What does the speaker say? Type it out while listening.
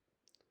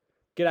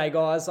G'day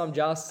guys, I'm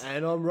Just,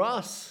 And I'm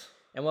Russ.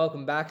 and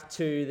welcome back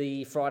to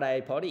the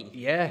Friday potty.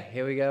 Yeah,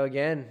 here we go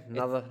again.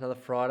 Another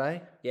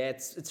Friday. Yeah,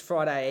 it's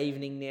Friday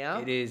evening now.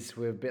 It is.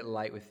 We're a bit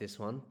late with this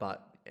one,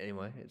 but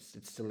anyway, it's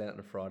still out on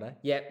a Friday.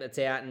 Yep, it's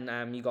out,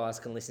 and you guys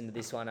can listen to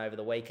this one over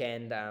the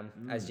weekend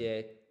as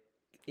you're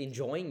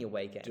enjoying your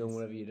weekends. Doing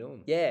whatever you're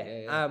doing.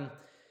 Yeah.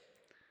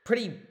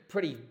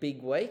 Pretty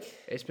big week.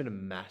 It's been a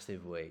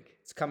massive week.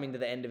 It's coming to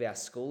the end of our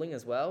schooling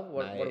as well.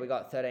 What do we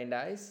got? 13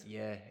 days.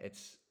 Yeah,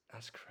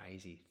 that's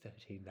crazy.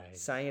 13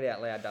 days. Saying it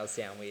out loud does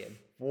sound weird.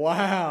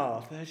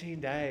 Wow, 13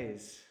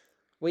 days.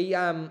 We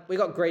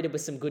got greeted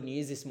with some good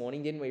news this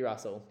morning, didn't we,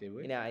 Russell? Did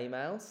we? In our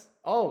emails.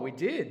 Oh, we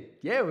did.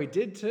 Yeah, we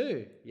did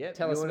too. Yeah.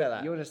 Tell us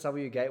about that.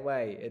 UNSW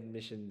Gateway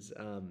admissions.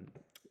 Our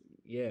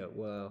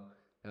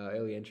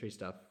early entry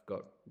stuff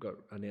got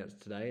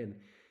announced today, and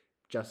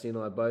Justin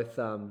and I both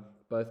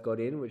got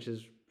in, which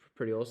is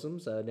pretty awesome.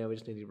 So now we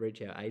just need to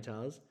reach our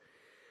ATARs.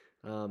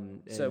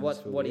 So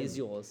what is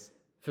yours?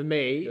 For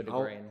me, Your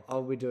degree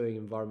I'll be doing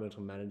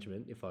environmental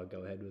management if I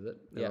go ahead with it.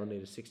 And Yep. I'll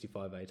need a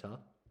 65 ATAR,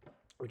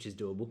 which is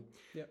doable.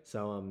 Yep.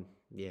 So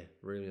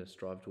really gonna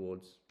strive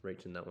towards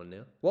reaching that one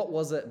now. What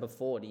was it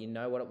before? Do you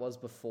know what it was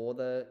before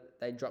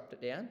they dropped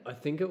it down? I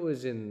think it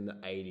was in the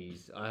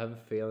 80s. I have a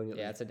feeling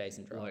Yeah, it's a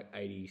decent drop. like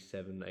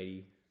 87,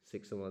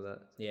 86, something like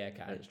that. Yeah,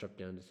 And okay. it's dropped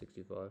down to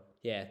 65.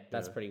 Yeah,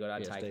 that's pretty good.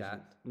 I'd Yeah, it's take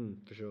that.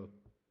 For sure.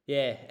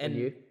 Yeah, and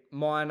you?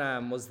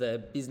 mine was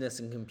the business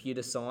and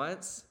computer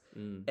science,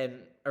 and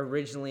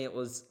originally it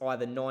was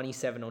either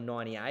 97 or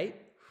 98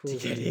 to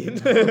get in,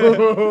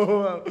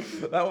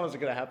 That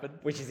wasn't gonna happen.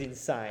 which is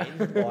insane.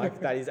 Like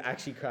that is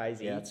actually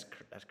crazy. Yeah,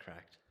 that's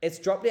cracked. It's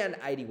dropped down to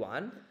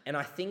 81, and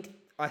I think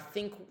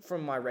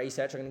from my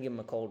research, I'm going to give them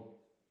a call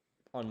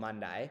on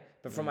Monday.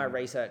 But from my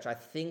research, I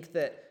think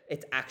that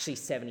it's actually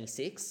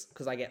 76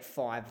 because I get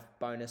 5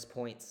 bonus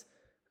points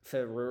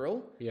for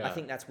rural. Yeah. I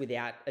think that's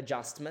without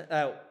adjustment.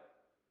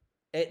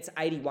 It's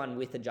 81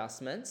 with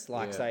adjustments.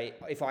 So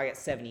if I get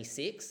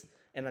 76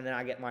 and then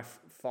I get my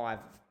 5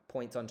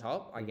 points on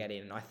top, I get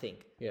in, I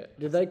think. Yeah.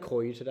 Did they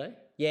call you today?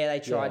 Yeah, they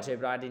tried to,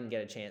 but I didn't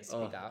get a chance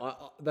to pick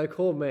up. They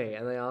called me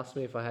and they asked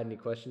me if I had any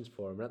questions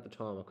for them. And at the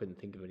time, I couldn't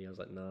think of any. I was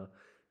like, nah.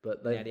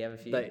 But Now do you have a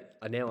few?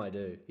 Now I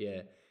do.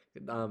 Yeah.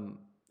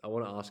 I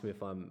want to ask them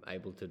if I'm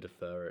able to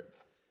defer it.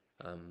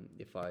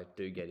 If I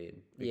do get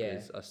in,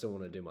 because I still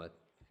want to do my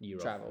year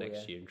Travel, off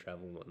next year and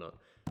travel and whatnot,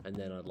 and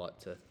then I'd like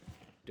to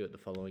do it the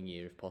following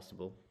year if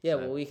possible. Yeah,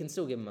 So- well, you can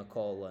still give them a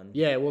call and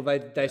Yeah, well,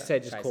 they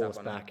said just chase call up us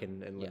on back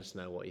and let us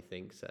know what you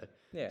think. So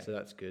so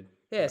that's good.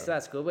 yeah, so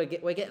that's good.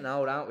 We're getting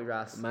old, aren't we,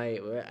 Russ?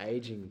 Mate, we're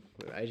aging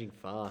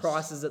fast.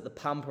 Prices at the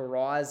pump are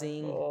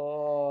rising.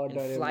 Oh, don't even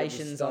get me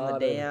Inflation's on the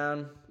started.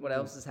 down. What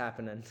else is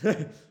happening?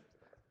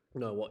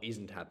 No, what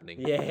isn't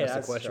happening? Yeah, that's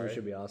that's the question true. we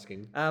should be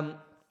asking.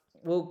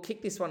 We'll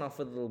kick this one off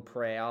with a little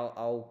prayer.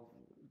 I'll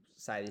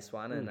say this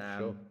one and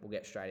sure. we'll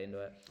get straight into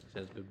it.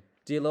 Sounds good.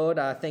 Dear Lord,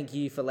 thank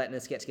you for letting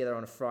us get together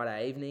on a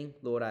Friday evening.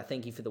 Lord, I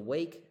thank you for the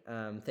week.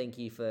 Thank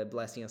you for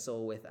blessing us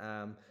all with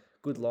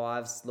good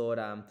lives. Lord,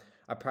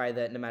 I pray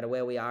that no matter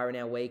where we are in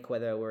our week,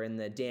 whether we're in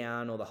the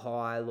down or the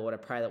high, Lord, I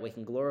pray that we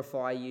can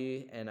glorify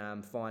you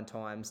and find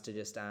times to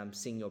just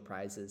sing your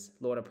praises.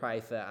 Lord, I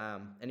pray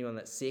for anyone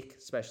that's sick,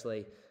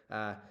 especially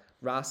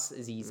Russ,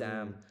 as he's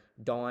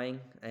dying,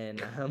 and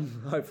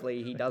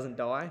hopefully he doesn't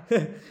die.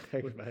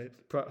 Thanks, mate.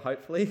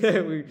 Hopefully.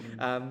 We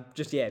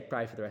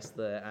pray for the rest of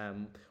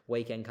the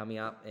weekend coming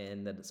up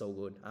and that it's all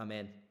good.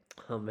 Amen.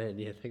 Oh man,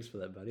 yeah, thanks for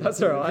that, buddy.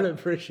 That's all right. I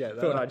appreciate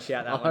that. Thought I'd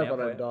shout that I one hope out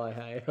I don't for die.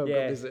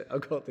 Hey,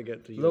 I've got to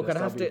get to you. Look,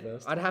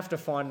 first. I'd have to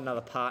find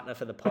another partner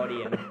for the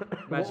potty and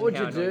What imagine would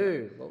how you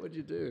do? What would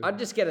you do? I'd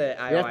just get an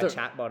You'd have AI to-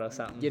 chatbot or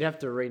something. You'd have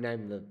to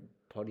rename the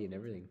potty and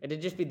everything.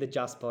 It'd just be the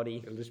Just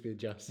Potty. It'll just be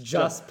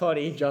Just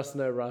Potty. just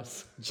no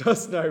Russ.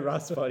 Just no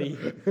Russ Potty.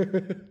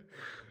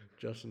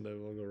 Just no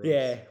longer Russ.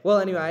 Yeah. Well,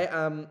 anyway,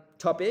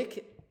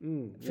 topic for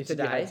you said you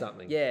today. had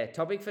something. Yeah,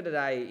 topic for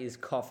today is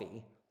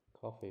coffee.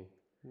 Coffee.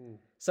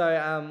 So,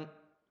 I'm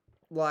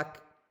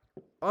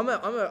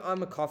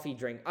a coffee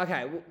drink.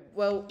 Okay,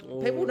 well,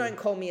 people don't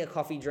call me a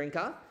coffee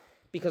drinker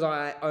because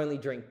I only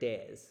drink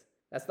Dares.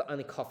 That's the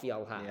only coffee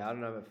I'll have. Yeah, I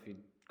don't know if you'd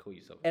call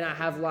yourself. And I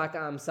have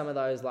some of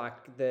those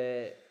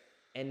the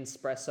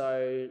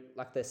espresso,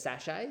 like the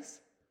sachets.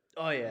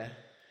 Oh yeah,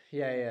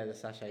 the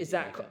sachet. Is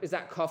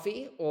that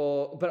coffee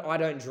or? But I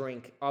don't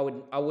drink. I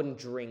wouldn't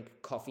drink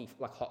coffee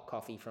like hot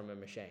coffee from a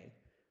machine.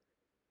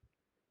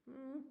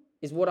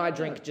 Is what I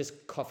drink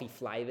just coffee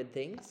flavored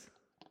things?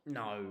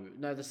 No,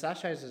 the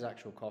sachets is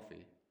actual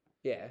coffee.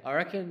 Yeah. I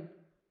reckon.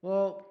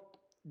 Well,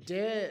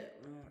 Dare.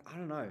 I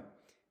don't know.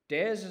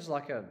 Dare's is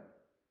like a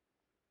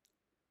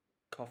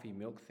coffee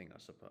milk thing, I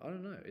suppose. I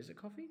don't know. Is it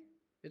coffee?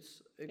 It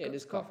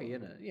is coffee.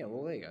 in it. Yeah.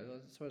 Well, there you go.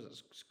 I suppose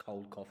it's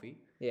cold coffee.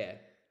 Yeah.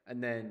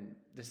 And then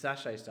the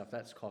sachet stuff,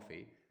 that's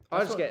coffee.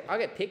 I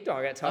get picked on.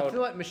 I get told. I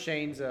feel like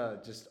machines are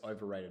just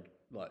overrated,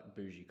 like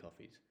bougie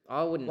coffees.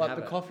 I wouldn't Like have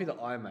the it. coffee that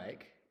I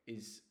make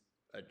is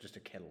just a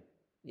kettle.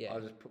 Yeah. I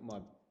just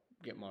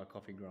get my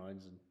coffee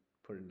grinds and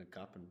put it in a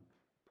cup and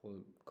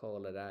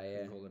Call it a day.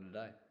 Yeah. Call it a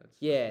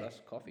day.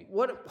 That's coffee.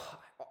 What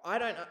I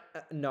don't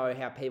know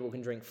how people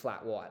can drink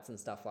flat whites and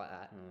stuff like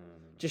that.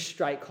 Just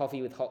straight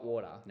coffee with hot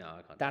water. No,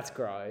 I can't. That's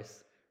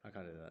gross. I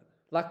can't do that.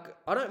 Like,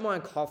 I don't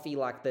mind coffee,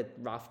 like the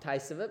rough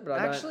taste of it, but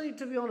Actually,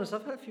 to be honest,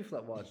 I've had a few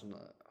flat whites, and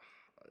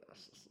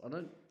I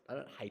don't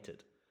hate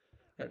it.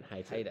 I don't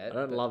hate it. I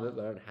don't love it,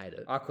 but I don't hate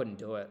it. I couldn't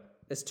do it.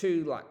 It's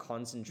too like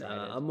concentrated.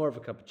 Nah, I'm more of a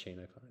cappuccino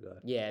kind of guy.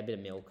 Yeah, a bit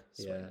of milk.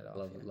 Yeah,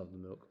 love the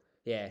milk.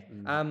 Yeah.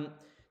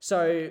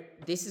 So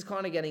this is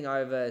kind of getting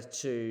over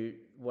to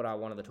what I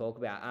wanted to talk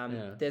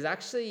about. There's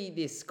actually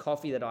this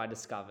coffee that I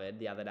discovered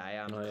the other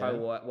day. A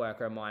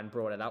co-worker of mine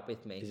brought it up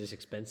with me. Is this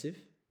expensive?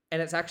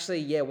 And it's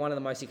actually, one of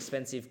the most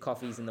expensive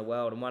coffees in the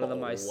world, and one of the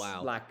most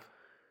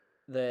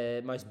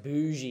the most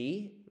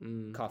bougie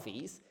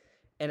coffees.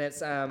 And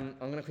it's I'm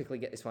gonna quickly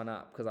get this one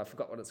up because I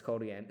forgot what it's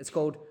called again. It's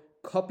called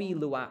Kopi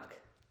Luwak.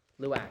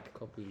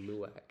 Kopi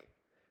Luwak.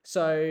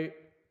 So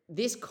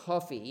this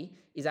coffee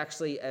is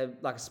actually a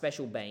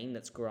special bean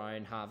that's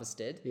grown,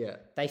 harvested. Yeah.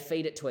 They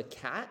feed it to a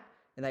cat,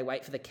 and they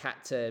wait for the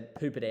cat to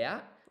poop it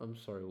out. I'm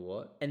sorry,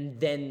 what? And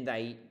then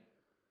they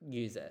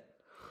use it.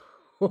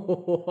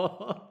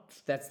 What?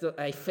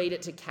 They feed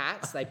it to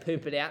cats, they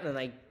poop it out, and then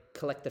they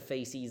collect the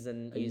feces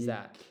and use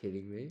that. Are you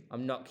kidding me?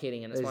 I'm not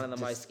kidding, and it's one of the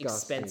most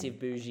expensive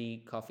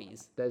bougie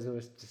coffees. That's the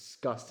most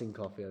disgusting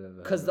coffee I've ever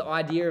had. Because the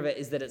idea of it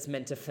is that it's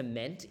meant to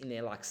ferment in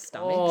their stomachs.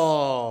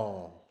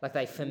 Oh. Like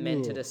they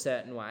ferment it a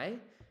certain way.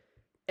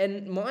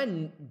 And my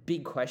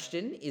big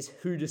question is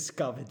who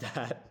discovered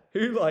that?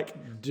 Who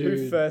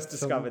first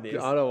discovered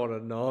this? I don't want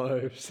to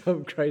know.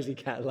 Some crazy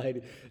cat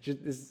lady.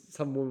 There's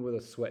some woman with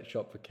a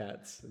sweatshop for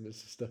cats, and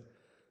it's just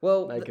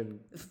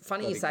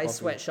funny you say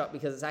sweatshop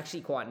because it's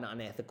actually quite an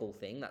unethical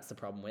thing. That's the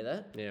problem with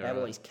it. Yeah, they have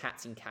all these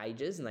cats in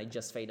cages and they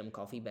just feed them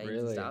coffee beans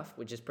and stuff,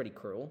 which is pretty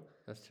cruel.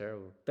 That's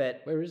terrible.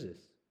 But where is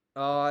this?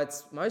 Oh,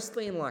 it's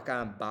mostly in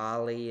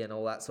Bali and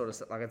all that sort of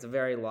stuff. Like it's a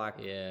very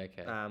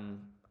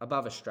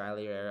above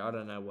Australia area. I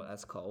don't know what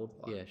that's called.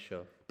 Yeah,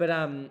 sure. But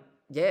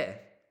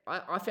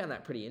I found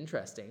that pretty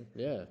interesting.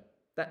 Yeah.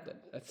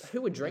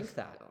 Who would drink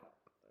that?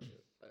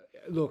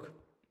 Look,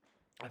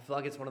 I feel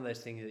like it's one of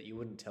those things that you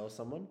wouldn't tell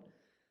someone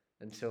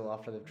until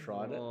after they've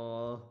tried it.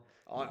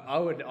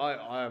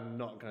 I am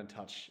not going to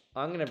touch.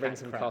 I'm going to bring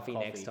some coffee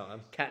next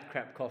time. Cat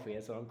crap coffee,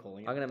 that's what I'm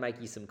calling it. I'm going to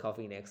make you some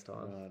coffee next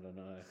time. I don't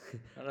know.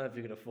 I don't know if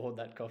you can afford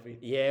that coffee.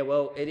 Yeah,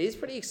 well, it is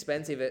pretty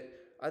expensive.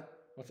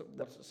 What's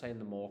it say in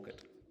the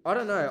market? I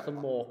don't know. What's the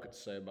market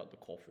say about the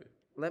coffee?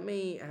 Let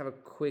me have a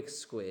quick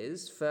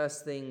squiz.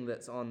 First thing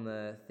that's on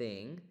the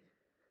thing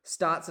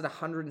starts at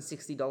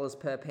 $160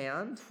 per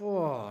pound.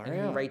 And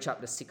can reach up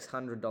to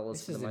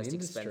 $600 for the most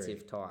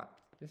expensive type.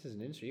 This is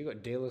an industry. You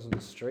got dealers on the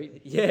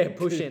street. Yeah,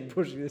 pushing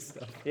this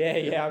stuff.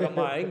 Yeah. I got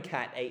my own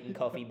cat eating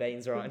coffee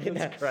beans right now.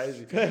 That's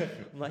crazy.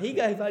 I'm like, here you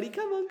go, buddy.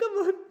 Come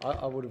on.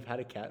 I would have had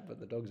a cat, but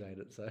the dogs ate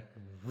it. So.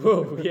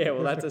 Whoa, yeah.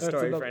 Well, that's a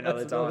story for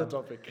another time. Another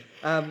topic.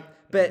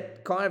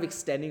 But kind of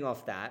extending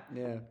off that.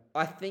 Yeah.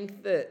 I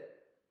think that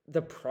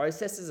the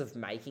processes of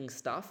making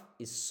stuff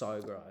is so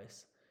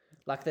gross.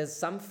 Like there's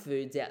some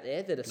foods out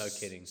there that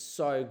are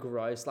so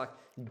gross. Like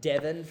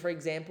Devon, for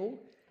example.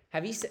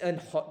 And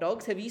hot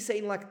dogs, have you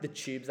seen the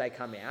tubes they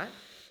come out?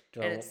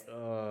 And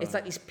it's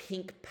like this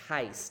pink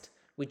paste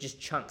with just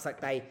chunks.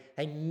 Like they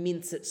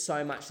mince it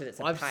so much that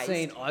it's a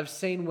paste. I've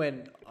seen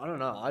when, I don't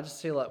know, I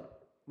just see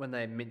when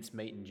they mince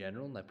meat in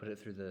general and they put it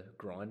through the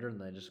grinder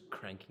and they're just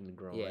cranking the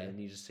grinder and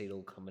you just see it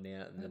all coming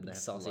out and then they have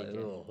sausage.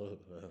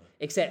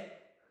 Except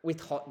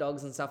with hot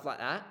dogs and stuff like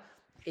that,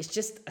 it's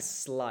just a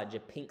sludge, a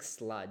pink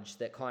sludge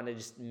that kind of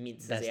just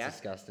minces out. That's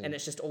disgusting. And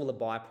it's just all the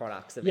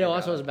byproducts of it. Yeah, well,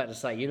 that's what I was about to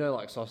say. You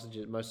know,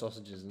 sausages, most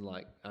sausages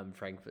and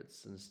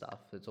Frankfurts and stuff,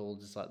 it's all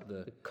just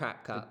the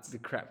crap cuts. The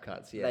crap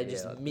cuts, yeah. They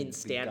just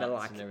mince down to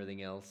and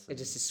everything else.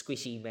 It's just a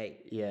squishy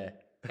meat. Yeah.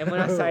 And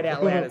when I say it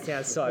out loud, it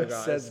sounds so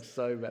gross. It sounds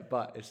so bad,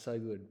 but it's so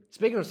good.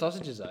 Speaking of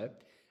sausages, though,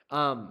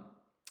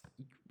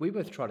 we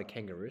both tried a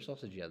kangaroo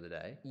sausage the other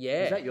day.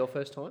 Yeah. Was that your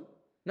first time?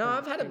 No,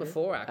 I've had it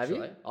before, actually.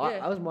 Have you?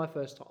 I was my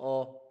first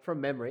time, from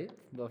memory,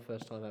 my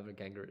first time having a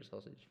kangaroo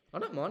sausage. I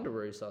don't mind a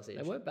roux sausage.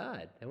 They weren't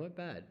bad.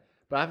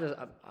 But I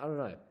don't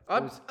know.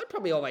 I'd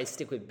probably always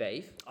stick with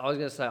beef. I was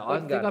going to say, I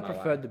think I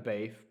preferred the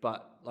beef,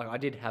 but I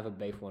did have a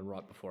beef one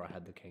right before I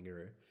had the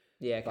kangaroo.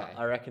 Yeah, okay. But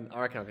I reckon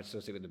I could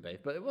still stick with the beef,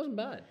 but it wasn't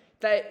bad.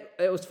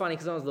 It was funny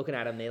because I was looking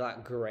at them, they're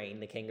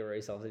green, the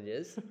kangaroo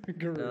sausages.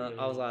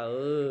 I was like,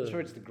 ugh. I'm sure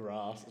it's the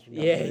grass.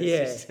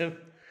 Yeah.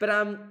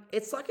 But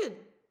it's like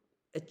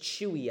a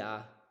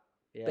chewier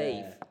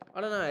beef.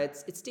 I don't know.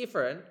 It's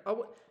different.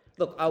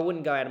 I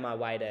wouldn't go out of my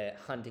way to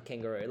hunt a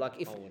kangaroo.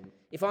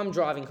 If I'm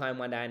driving home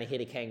one day and I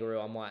hit a kangaroo,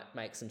 I might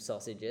make some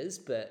sausages.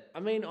 But I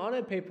mean, I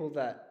know people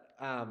that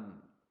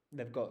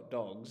they've got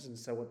dogs, and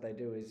so what they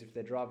do is if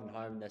they're driving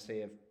home and they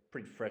see a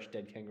pretty fresh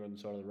dead kangaroo on the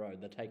side of the road,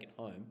 they take it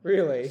home,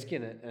 really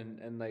skin it,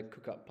 and they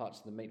cook up parts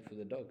of the meat for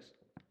the dogs.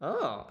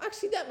 Oh,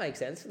 actually, that makes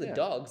sense for the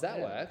dogs. That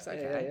works.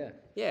 Okay.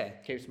 Yeah.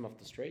 Keeps them off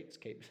the streets.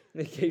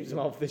 It keeps them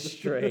off the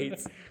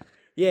streets.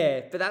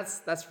 Yeah, but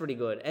that's pretty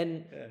good.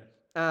 And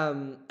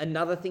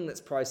Another thing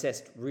that's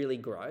processed really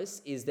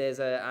gross is there's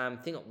a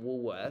thing at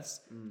Woolworths,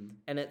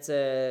 and it's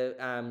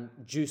a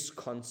juice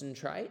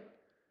concentrate.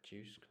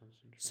 Juice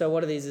concentrate. So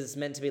what it is it's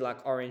meant to be like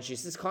orange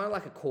juice. It's kind of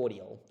like a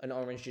cordial, an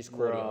orange juice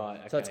cordial.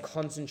 Right, So it's okay.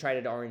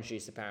 concentrated orange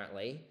juice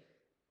apparently.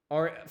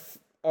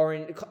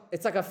 Orange.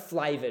 It's like a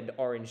flavored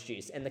orange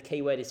juice, and the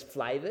keyword is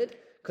flavored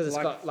because it's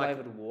Like got like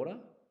flavoured water?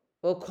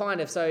 well,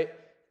 kind of. So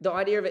the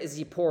idea of it is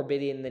you pour a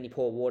bit in, and then you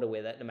pour water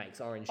with it, and it makes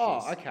orange juice.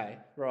 Oh, okay.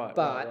 Right,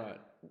 But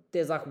right.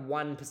 there's like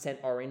 1%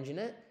 orange in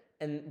it,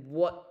 and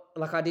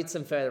like I did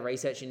some further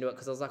research into it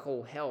because I was like,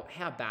 oh,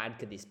 how bad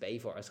could this be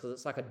for us? Because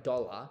it's like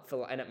 $1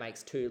 for, and it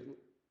makes 2,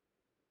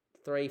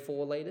 3,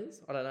 4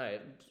 liters. I don't know,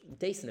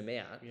 decent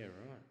amount. Yeah,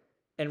 right.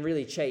 And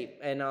really cheap.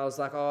 And I was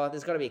like, oh,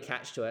 there's got to be a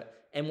catch to it.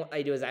 And what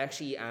they do is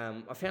actually, I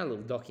found a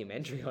little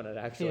documentary on it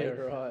actually. Yeah,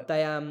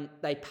 right.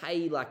 They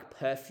pay like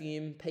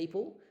perfume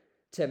people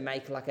to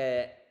make like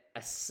a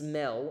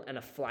smell and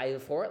a flavour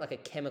for it, like a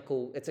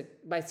chemical. It's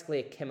basically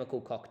a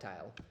chemical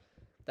cocktail.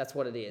 That's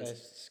what it is.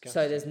 That's disgusting.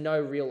 So there's no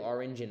real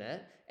orange in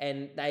it,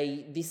 and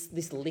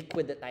this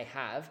liquid that they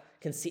have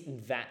can sit in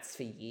vats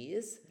for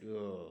years,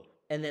 Ugh.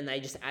 and then they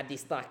just add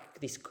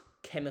this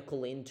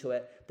chemical into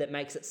it that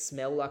makes it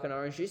smell like an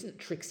orange juice, and it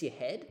tricks your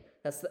head.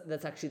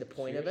 That's actually the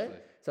point of Seriously?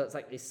 it. So it's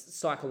like this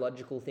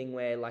psychological thing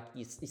where like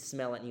you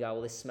smell it and you go,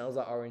 well, this smells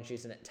like orange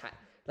juice, and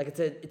it's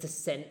a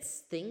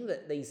sense thing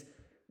that these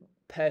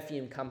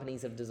perfume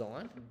companies have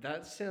designed.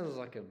 That sounds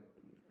like a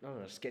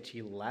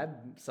sketchy lab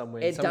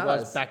somewhere It in some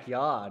guy's does.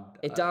 backyard.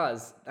 It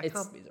does. That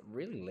can't be. Is it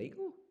really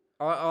legal?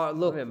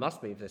 Look, I mean, it must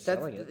be if they're that's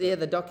selling it. yeah.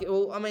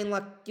 Well, I mean,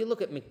 like you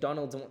look at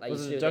McDonald's and what they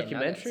Was used it to a do with their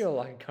documentary nuggets.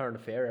 or like a current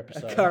affair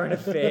episode? A current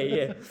affair,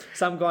 yeah.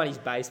 Some guy in his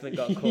basement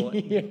got caught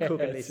cooking this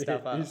that's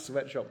stuff it. up. His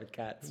sweatshop with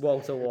cats.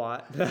 Walter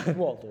White.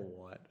 Walter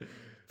White.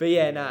 But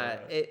yeah, no,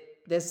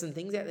 there's some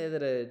things out there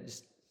that are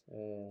just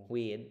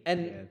weird.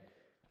 And Yeah.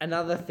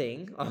 another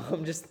thing,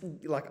 I'm just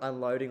like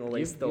unloading all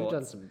these You've thoughts.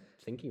 done some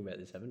thinking about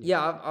this, haven't you?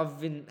 Yeah, I've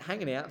been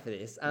hanging out for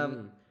this.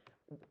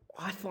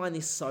 I find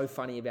this so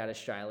funny about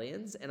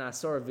Australians, and I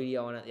saw a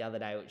video on it the other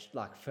day, which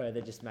like further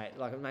just made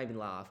me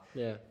laugh.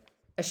 Yeah.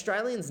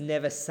 Australians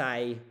never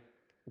say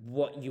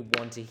what you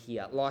want to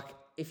hear. Like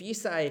if you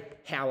say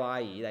 "How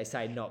are you?" they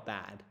say "Not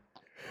bad."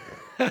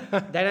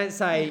 They don't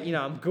say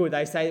I'm good.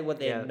 They say what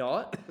they're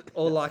not,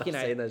 or like I've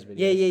seen those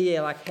videos.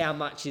 yeah. Like how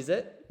much is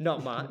it?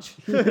 Not much.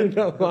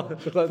 Not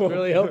much. That's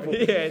really helpful.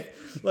 Yeah,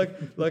 like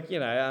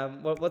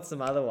what's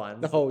some other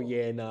ones? Oh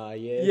yeah, nah,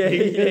 yeah.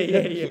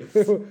 Yeah.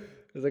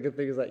 There's like a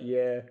thing is like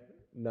yeah,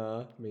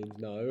 nah means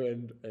no,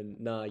 and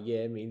nah,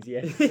 yeah means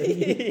yes.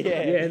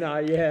 Yeah. Nah,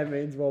 yeah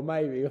means well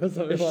maybe or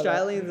something.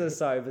 Australians are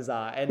so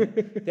bizarre. And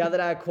the other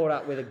day I caught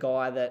up with a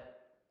guy that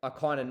I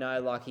kind of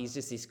know, like he's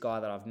just this guy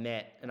that I've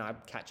met and I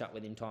catch up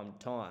with him time to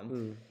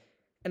time.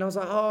 And I was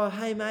like, oh,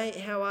 hey mate,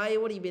 how are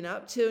you? What have you been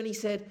up to? And he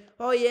said,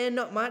 oh yeah,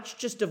 not much.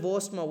 Just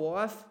divorced my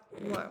wife.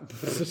 I'm like,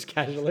 Just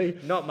casually.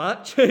 not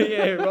much.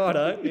 Yeah,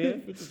 righto.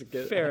 Yeah, Just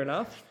get- fair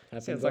enough.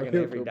 Happens Sounds like like an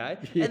a- everyday.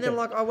 Yeah. And then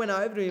like I went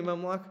over to him.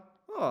 I'm like,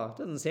 oh,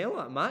 doesn't sound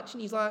like much.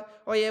 And he's like,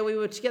 oh yeah, we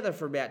were together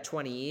for about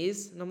 20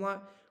 years. And I'm like,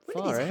 when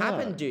did Far this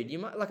happen, out. dude?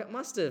 It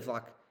must have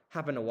like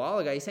happened a while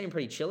ago. You seem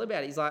pretty chill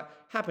about it. He's like,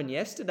 happened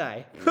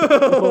yesterday.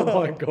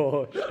 Oh my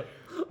god.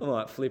 I'm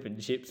like flipping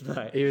chips,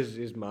 mate. He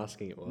was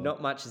masking it well.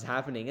 Not much is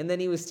happening. And then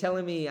he was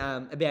telling me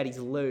about his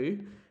loo.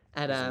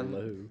 At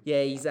loo?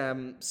 yeah, he's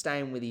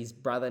staying with his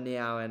brother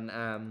now,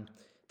 and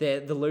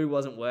the loo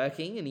wasn't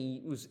working, and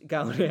he was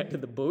going out to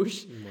the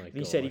bush. my And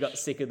he said he got gosh.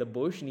 sick of the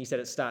bush, and he said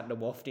it's starting to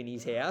waft in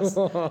his house,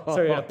 so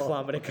he had a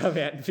plumber to come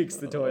out and fix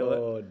the toilet.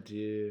 Oh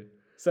dear.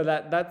 So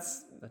that's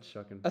That's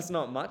shocking.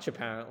 not much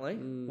apparently.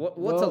 What's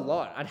a well-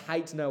 lot? I'd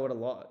hate to know what a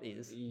lot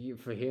is.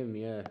 For him,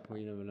 yeah. Well,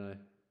 you never know.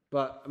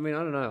 But I mean, I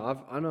don't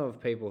know. I know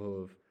of people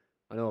who have.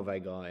 I know of a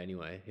guy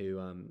anyway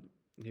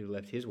who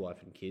left his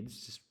wife and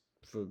kids just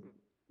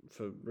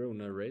for real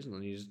no reason,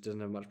 and he just doesn't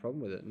have much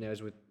problem with it. Now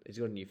he's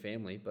got a new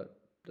family, but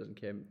doesn't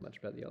care much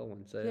about the old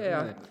one. So Yeah.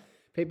 I don't know.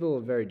 People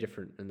are very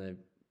different, and they,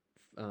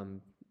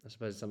 I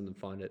suppose some of them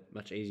find it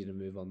much easier to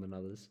move on than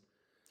others.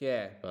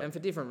 Yeah, But- and for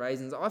different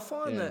reasons. I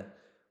find Yeah. that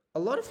a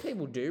lot of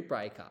people do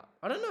break up.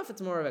 I don't know if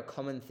it's more of a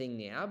common thing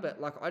now, but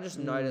like I just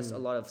notice a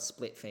lot of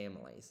split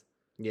families.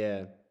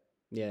 Yeah.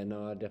 Yeah,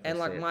 no, I definitely. And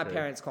like see it my too.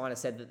 parents kind of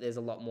said that there's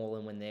a lot more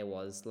than when there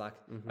was. Like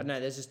I don't know,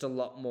 there's just a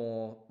lot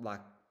more.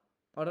 Like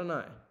I don't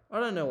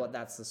know what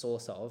that's the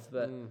source of,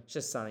 but it's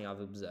just something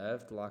I've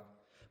observed. Like,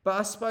 but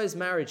I suppose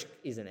marriage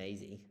isn't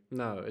easy.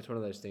 No, it's one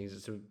of those things.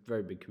 It's a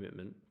very big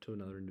commitment to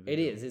another individual.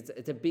 It is.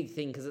 It's a big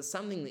thing because it's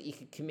something that you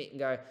could commit and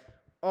go,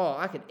 oh,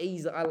 I could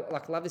easily. I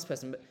like love this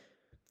person, but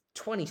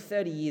 20,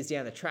 30 years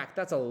down the track,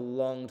 that's a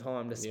long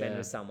time to spend Yeah.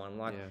 with someone.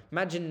 Like, Yeah.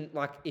 imagine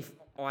like if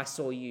I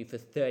saw you for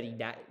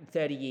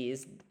 30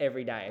 years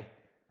every day.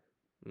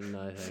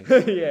 No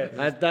thanks. Yeah.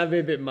 That'd be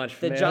a bit much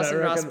for The me. Justin I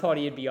don't Russ reckon-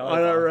 potty would be over. I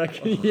don't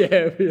reckon. Yeah,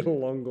 it'd be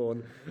long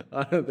gone.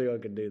 I don't think I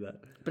could do that.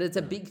 But it's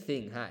a big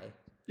thing, hey?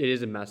 It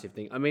is a massive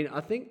thing. I mean,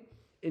 I think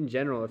in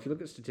general, if you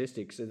look at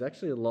statistics, there's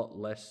actually a lot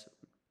less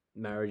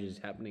marriages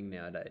happening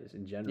nowadays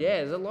in general. Yeah,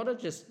 there's a lot of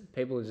just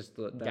People are just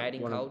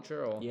dating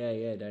culture or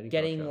dating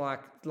getting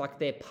culture. like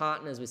they're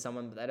partners with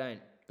someone, but they don't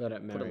They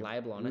don't put a marry.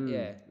 label on it.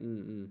 Yeah,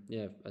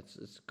 Yeah,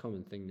 it's a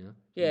common thing now.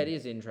 yeah, it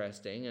is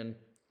interesting, and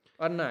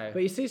I don't know.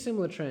 But you see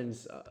similar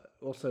trends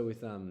also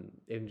with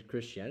even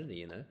Christianity.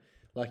 You know,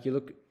 like you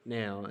look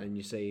now and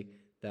you see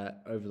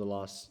that over the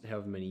last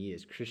however many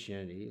years,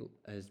 Christianity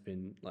has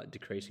been like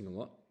decreasing a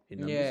lot in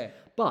numbers. Yeah,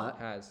 But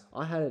has.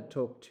 I had a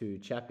talk to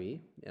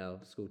Chappie, our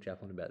school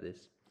chaplain, about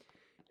this,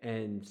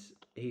 and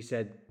he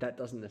said that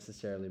doesn't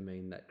necessarily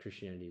mean that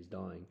Christianity is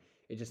dying.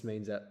 It just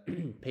means that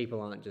people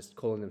aren't just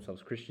calling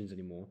themselves Christians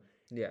anymore.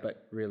 Yeah.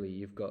 But really,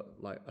 you've got,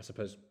 like, I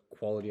suppose,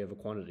 quality over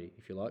quantity,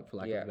 if you like, for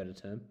lack of a better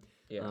term.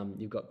 Yeah.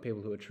 You've got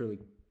people who are truly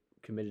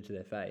committed to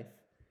their faith,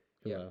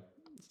 who are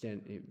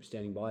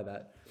standing by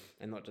that,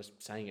 and not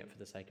just saying it for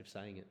the sake of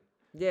saying it.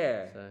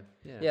 Yeah. So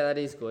Yeah, that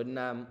is good.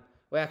 And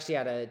we actually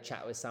had a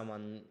chat with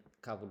someone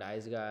a couple of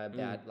days ago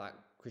about like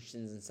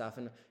Christians and stuff,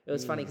 and it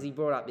was funny because he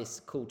brought up this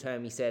cool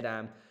term. He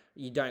said,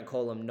 "You don't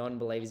call them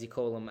non-believers; you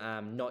call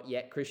them not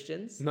yet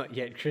Christians." Not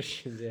yet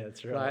Christians, yeah,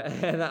 that's right.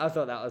 Right, and I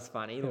thought that was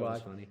funny. That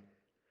was funny.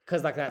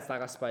 Because like that's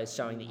like I suppose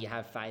showing that you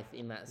have faith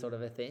in that sort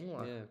of a thing.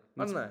 Like, Yeah.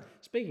 I don't know.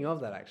 Speaking of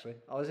that, actually,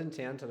 I was in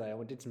town today.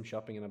 I did some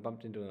shopping and I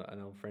bumped into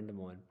an old friend of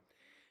mine.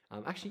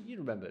 Actually, you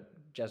remember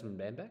Jasmine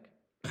Bambeck?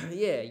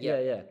 Yeah.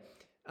 Yeah.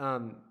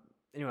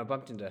 Anyway, I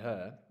bumped into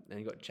her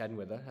and got chatting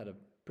with her. Had a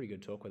pretty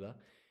good talk with her,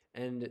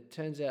 and it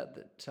turns out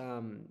that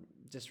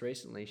just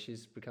recently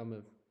she's become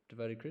a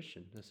devoted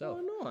Christian herself.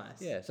 Oh,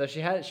 nice. Yeah. So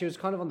she was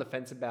kind of on the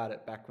fence about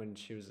it back when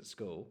she was at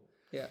school.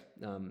 Yeah.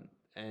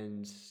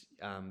 And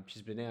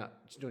she's been out.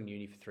 She's doing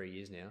uni for 3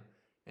 years now,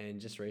 and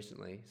just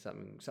recently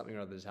something or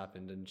other has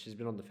happened, and she's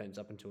been on the fence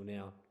up until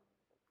now.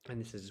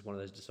 And this is just one of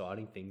those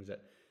deciding things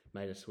that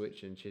made her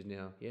switch, and she's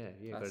now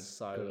got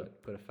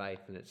a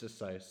faith, and it's just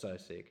so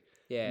sick.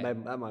 Yeah.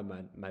 That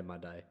made my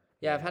day.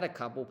 Yeah, I've had a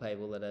couple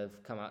people that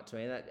have come up to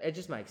me, and it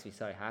just makes me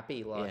so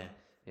happy. Like,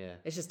 Yeah.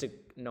 it's just a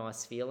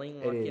nice feeling.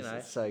 Like, It is. you know,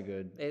 It's so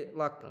good.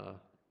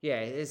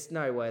 there's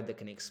no word that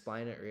can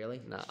explain it really.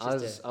 No,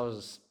 It's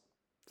just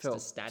felt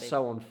ecstatic.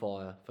 so on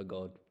fire for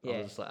God. Yeah.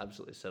 I was like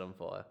absolutely set on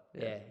fire.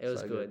 Yeah, it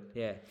was so good.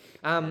 Yeah.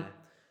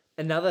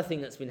 Another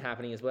thing that's been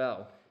happening as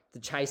well, the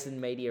Chasen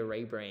Media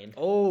rebrand.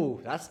 Oh,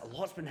 that's a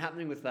lot's been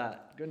happening with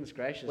that. Goodness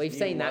gracious. We've New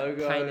seen that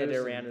logos painted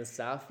around and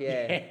stuff.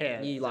 Yeah.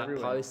 Yeah, New it's like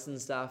everywhere. posts and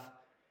stuff.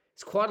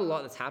 It's quite a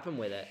lot that's happened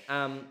with it.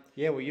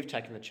 Yeah, well, you've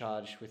taken the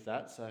charge with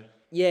that, so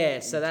Yeah,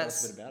 so tell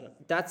us a bit about it.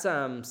 that's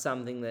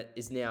something that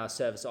is now a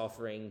service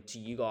offering to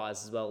you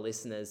guys as well,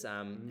 listeners,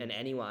 and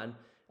anyone.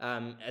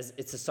 As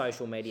it's a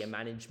social media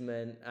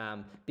management,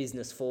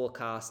 business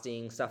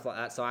forecasting, stuff like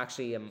that. So I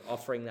actually am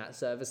offering that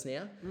service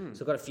now.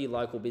 So I've got a few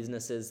local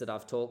businesses that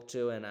I've talked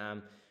to,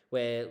 and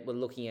we're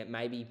looking at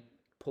maybe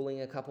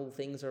pulling a couple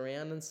things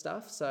around and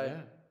stuff. So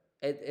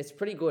it's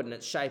pretty good, and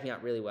it's shaping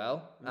up really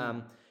well.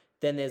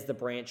 Then there's the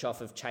branch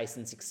off of Chase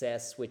and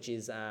Success, which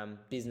is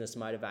business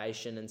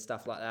motivation and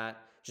stuff like that,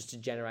 just to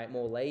generate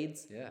more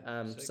leads.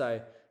 Yeah, sick.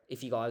 So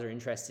if you guys are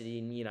interested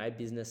in,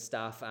 business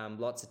stuff,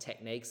 lots of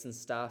techniques and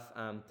stuff,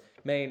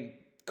 me and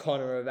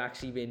Connor have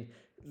actually been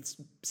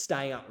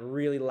staying up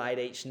really late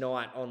each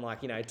night on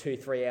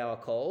 2-3 hour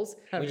calls.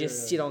 We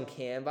just sit on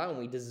Canva and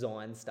we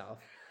design stuff.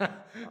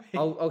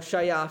 I'll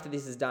show you after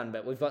this is done,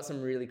 but we've got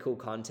some really cool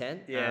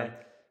content. Yeah.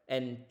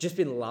 And just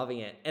been loving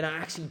it. And I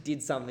actually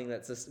did something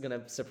that's just going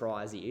to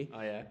surprise you. Oh,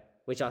 yeah?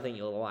 Which I think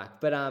you'll like.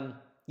 But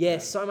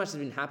so much has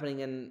been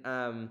happening,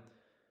 and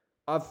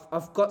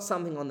I've got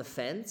something on the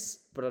fence,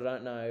 but I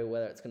don't know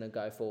whether it's going to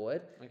go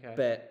forward. Okay.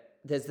 But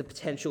there's the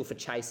potential for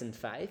Chase and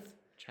Faith.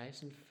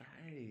 Chase and Faith.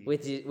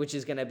 Which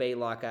is going to be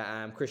like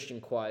a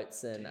Christian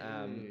quotes and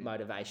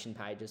motivation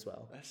page as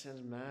well. That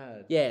sounds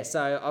mad. Yeah,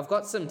 so I've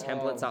got some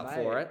templates up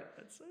for mate.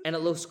 it, and it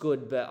looks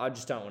good, but I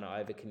just don't want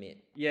to overcommit.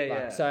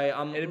 Yeah.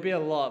 So it'd be a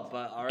lot,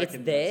 but I reckon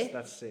it's there.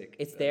 That's sick.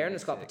 It's there, and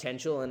it's got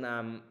potential,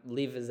 and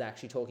Liv is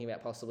actually talking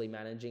about possibly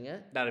managing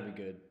it. That'd be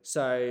good.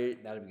 So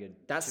That'd be good.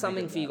 that's Should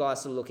something think for you about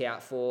guys to look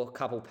out for.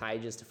 Couple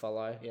pages to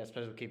follow. Yeah, I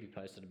suppose we'll keep you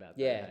posted about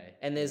that. Yeah, Hey?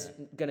 and there's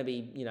going to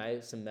be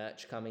some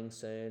merch coming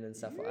soon and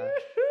stuff like that.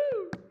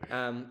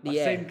 I've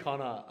seen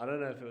Connor. I don't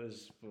know if it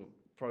was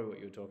probably what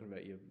you were talking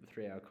about, your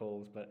 3 hour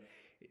calls, but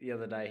the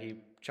other day he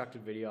chucked a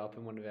video up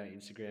in one of our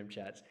Instagram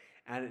chats,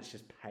 and it's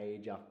just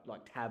page up,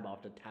 like tab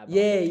after tab.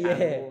 Yeah, after tab,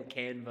 yeah. all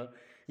Canva.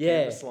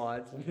 Yeah. Canva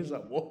slides, and it's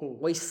like, whoa.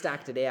 We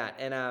stacked it out,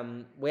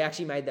 and we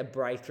actually made the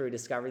breakthrough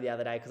discovery the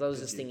other day because I was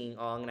just thinking,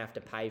 I'm going to have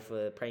to pay for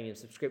the premium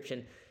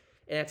subscription.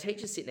 And our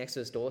teacher sit next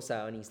to us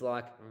also, and he's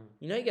like,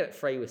 you get it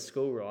free with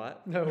school, right?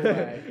 No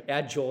way.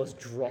 Our jaws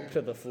dropped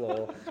to the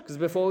floor. Because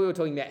before we were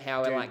talking about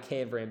how we're like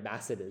Canva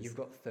ambassadors. You've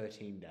got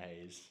 13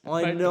 days.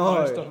 I Make know.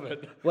 the most of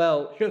it.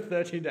 Well, You've got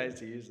 13 days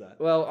to use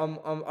that. Well,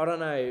 I don't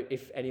know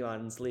if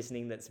anyone's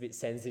listening that's a bit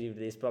sensitive to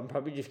this, but I'm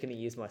probably just going to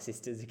use my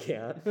sister's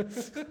account.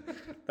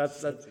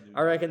 that's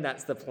I reckon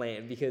that's the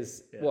plan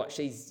because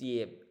she's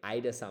year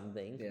 8 or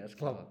something. Yeah, that's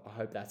well, I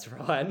hope that's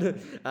right.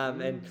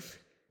 And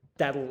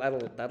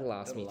that'll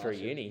last me through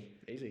uni.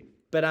 Easy.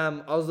 But I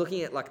was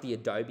looking at like the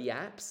Adobe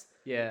apps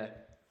Yeah.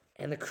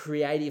 and the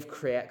Creative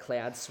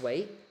Cloud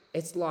Suite.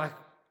 It's like,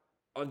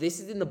 this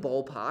is in the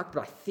ballpark,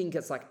 but I think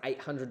it's like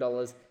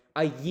 $800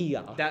 a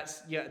year.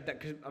 Cause,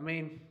 I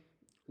mean,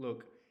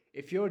 look,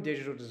 if you're a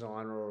digital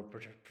designer or a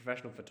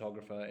professional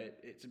photographer,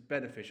 it's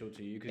beneficial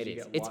to you because It you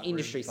is. get It's Lightroom,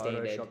 industry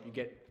standard. Photoshop, you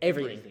get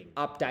Everything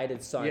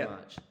updated so Yeah.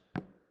 much.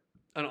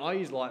 And I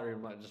use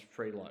Lightroom, like just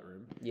free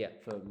Lightroom, Yeah.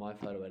 for my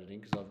photo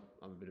editing because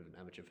I'm a bit of an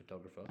amateur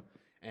photographer,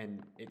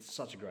 and it's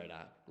such a great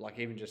app. Like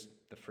even just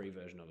the free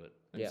version of it,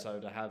 and Yeah. so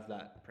to have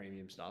that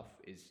premium stuff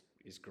is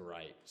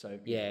great. So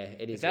Yeah,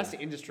 it is. if that's the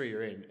industry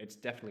you're in, it's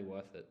definitely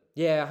worth it.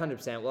 Yeah,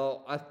 100%.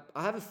 Well,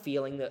 I have a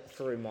feeling that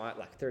through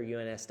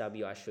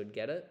UNSW I should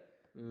get it.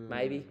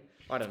 Maybe.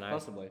 I don't know.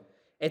 Possibly.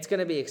 It's going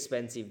to be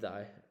expensive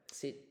though.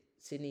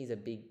 Sydney's a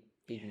big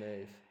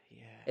move. Yeah.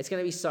 It's going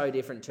to be so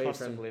different too Cost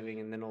from of living,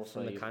 and then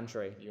also from the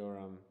country. Your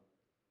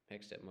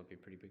next step might be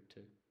pretty big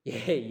too.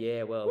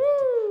 Yeah. Well,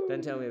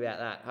 don't tell me about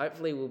that.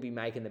 Hopefully, we'll be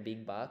making the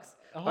big bucks.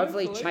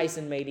 Hopefully. Chase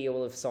and Media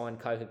will have signed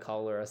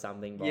Coca-Cola or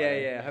something. By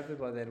then. Yeah. Hopefully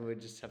by then we'll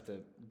just have to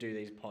do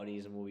these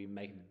potties and we'll be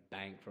making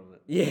bank from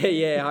it.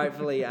 Yeah.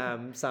 Hopefully,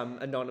 some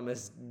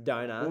anonymous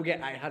donor. We'll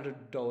get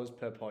 $800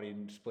 per potty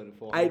and split it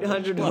for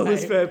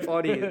 $800 per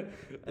potty.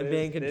 A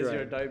man can There's dream.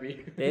 your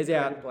Adobe.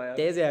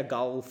 There's our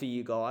goal for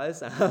you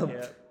guys.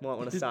 Might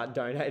want to start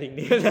donating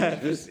near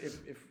that.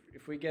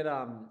 If we get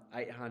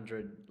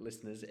 800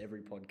 listeners every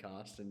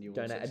podcast and you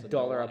Donate also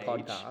 $1 a each,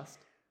 podcast.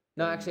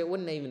 No, actually, it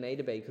wouldn't even need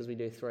to be because we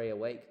do 3 a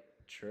week.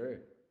 True.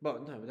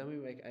 But no, but then we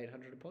make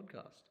 800 a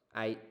podcast.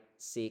 8,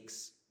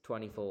 6,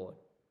 24.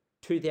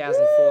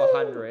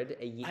 2,400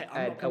 a year. Hey,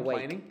 I'm not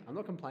complaining. I'm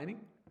not complaining.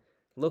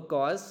 Look,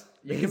 guys.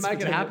 You can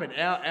make it happen.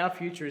 Our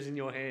future is in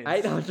your hands.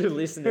 800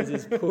 listeners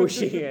is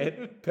pushing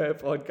it per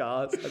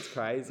podcast. That's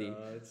crazy.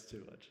 It's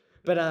too much.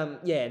 But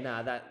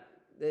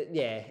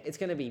it's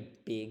gonna be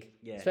big.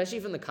 Yeah. Especially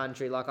from the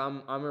country. Like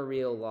I'm a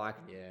real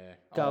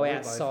go we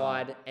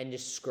outside and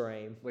just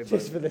scream. We're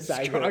Just both- for the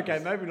sake of it. Okay,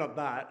 maybe not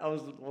that.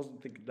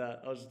 wasn't thinking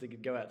that. I was just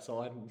thinking go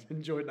outside and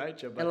enjoy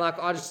nature. But, And like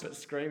I just but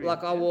screaming.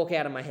 like I walk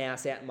out of my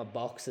house out in my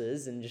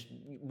boxes and just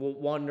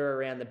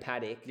wander around the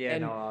paddock. Yeah,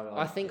 and no,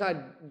 I think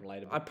I'd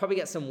relatable. probably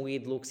get some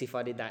weird looks if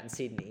I did that in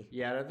Sydney.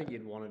 Yeah, I don't think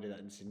you'd want to do that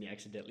in Sydney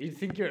accidentally. You'd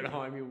think you're at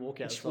home, you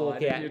walk outside, Just walk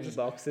and out you're in just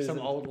boxes some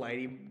and- old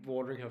lady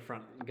watering her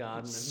front garden.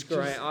 And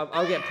Scream! just-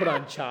 I'll get put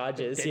on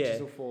charges. dentures Yeah,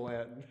 will fall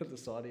out at the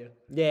side of you.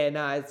 yeah.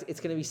 No, it's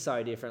gonna be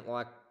so different.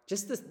 Like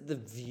just the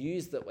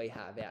views that we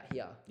have out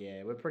here.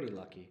 Yeah, we're pretty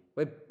lucky.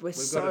 We're We've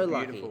so got a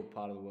lucky, beautiful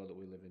part of the world that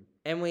we live in.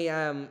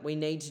 and we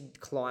need to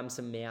climb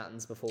some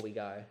mountains before we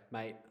go.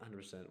 Mate,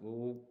 100%.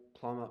 We'll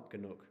climb up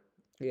Ganook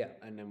Yeah,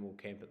 and then we'll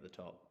camp at the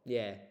top,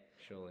 yeah.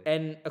 surely.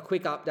 And a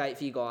quick update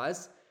for you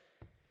guys.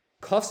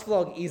 Cost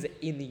Vlog is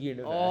in the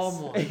universe.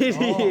 Oh my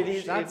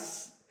It gosh,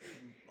 is.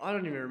 I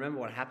don't even remember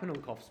what happened on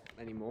Coffs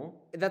anymore.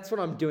 That's what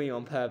I'm doing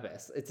on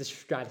purpose. It's a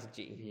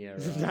strategy. Yeah,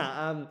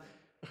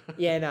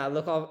 right.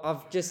 Look,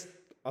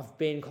 I've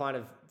been kind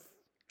of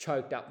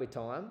choked up with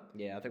time,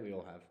 Yeah, I think we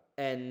all have.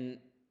 and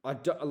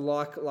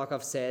like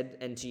I've said,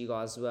 and to you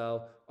guys as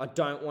well, I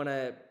don't want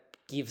to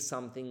give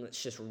something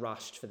that's just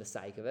rushed for the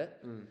sake of it.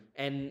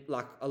 And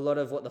like a lot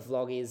of what the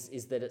vlog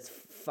is that it's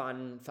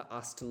fun for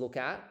us to look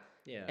at.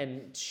 Yeah.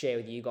 And share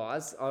with you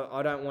guys.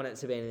 I don't want it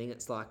to be anything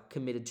that's like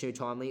committed too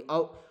timely.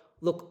 Oh,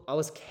 look, I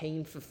was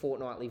keen for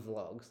fortnightly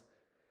vlogs.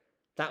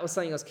 That was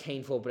something I was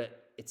keen for,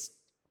 but it's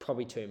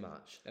probably too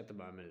much. At the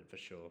moment, for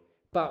sure.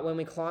 But when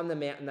we climb the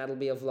mountain, that'll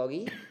be a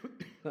vloggy.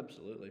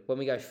 Absolutely. When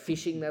we go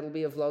fishing, that'll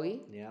be a vloggy.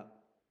 Yeah.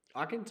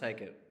 I can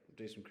take it,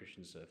 do some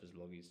Christian surfers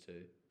vloggies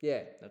too.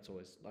 Yeah. That's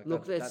always like.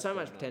 Look, there's that's so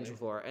much fortnightly. potential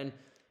for it. And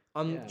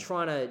I'm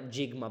trying to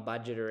jig my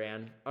budget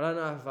around. I don't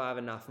know if I have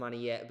enough money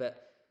yet,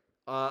 but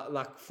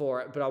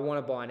for it. But I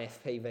want to buy an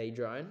FPV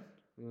drone.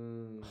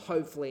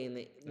 Hopefully in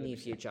the near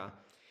future.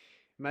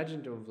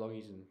 Imagine doing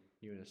vloggies in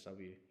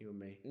UNSW, you and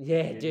me.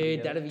 Yeah, Uni dude,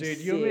 together. that'd be Dude,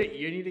 sick. you and me at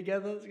uni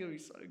together, it's gonna be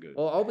so good.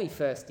 Well, I'll be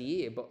first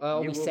year, but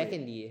I'll You be will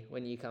second year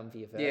when you come for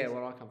your first. Yeah,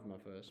 well, I come for my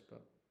first,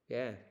 but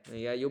Yeah,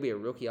 you'll be a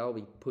rookie. I'll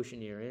be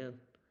pushing you around.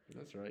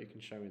 that's right. You can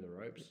show me the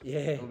ropes.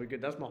 Yeah. That'll be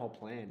good. That's my whole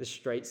plan. The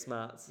street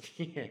smarts.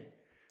 Yeah.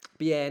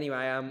 But yeah,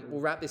 anyway, we'll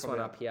wrap this Probably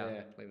one up here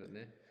Yeah, leave it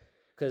there.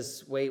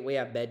 because we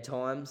have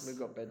bedtimes. We've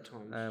got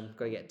bedtime.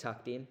 Got to get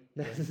tucked in.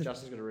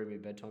 Justin's gonna read me a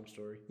bedtime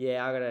story.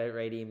 Yeah, I got to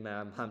read him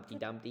Humpty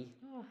Dumpty.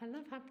 Oh, I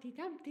love Humpty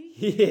Dumpty.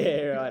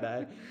 Yeah,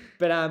 righto.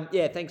 But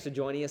yeah, thanks for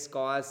joining us,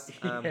 guys.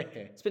 Yeah.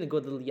 It's been a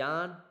good little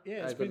yarn.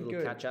 Yeah, it's a been little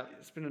good. catch up.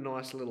 It's been a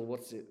nice little.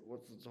 What's the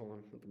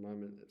time at the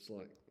moment? It's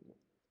like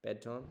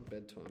Bedtime.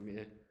 bedtime.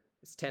 Yeah,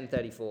 It's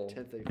 10:34.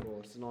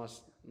 10:34. It's a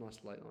nice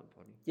late night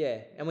party.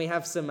 Yeah, and we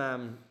have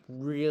some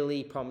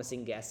really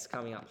promising guests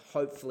coming up.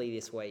 Hopefully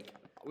this week.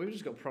 We've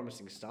just got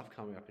promising stuff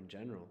coming up in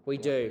general. We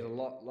do. There's a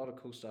lot of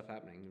cool stuff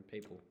happening and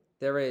people.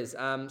 There is.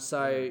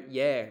 So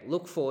yeah,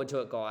 look forward to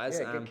it, guys.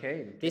 Yeah, get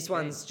keen. This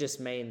one's just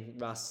me and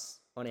Russ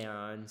on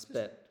our own,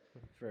 but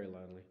Very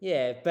lonely.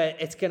 yeah, but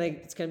it's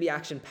gonna be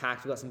action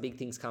packed. We've got some big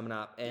things coming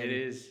up, and It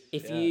is.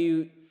 If yeah.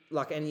 you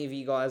like any of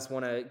you guys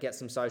want to get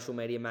some social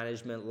media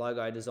management,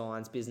 logo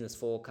designs, business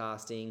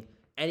forecasting,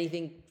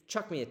 anything,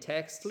 chuck me a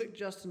text. Flick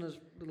Justin a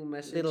little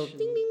message. Little ding,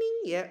 ding, ding.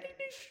 Yeah,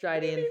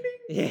 straight in.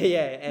 Yeah,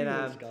 and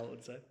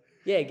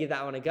yeah, give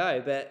that one a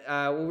go. But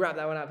we'll wrap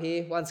that one up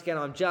here. Once again,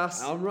 I'm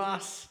Just. I'm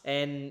Russ.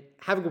 And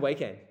have a good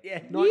weekend.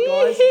 Yeah, night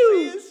guys.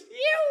 See yous.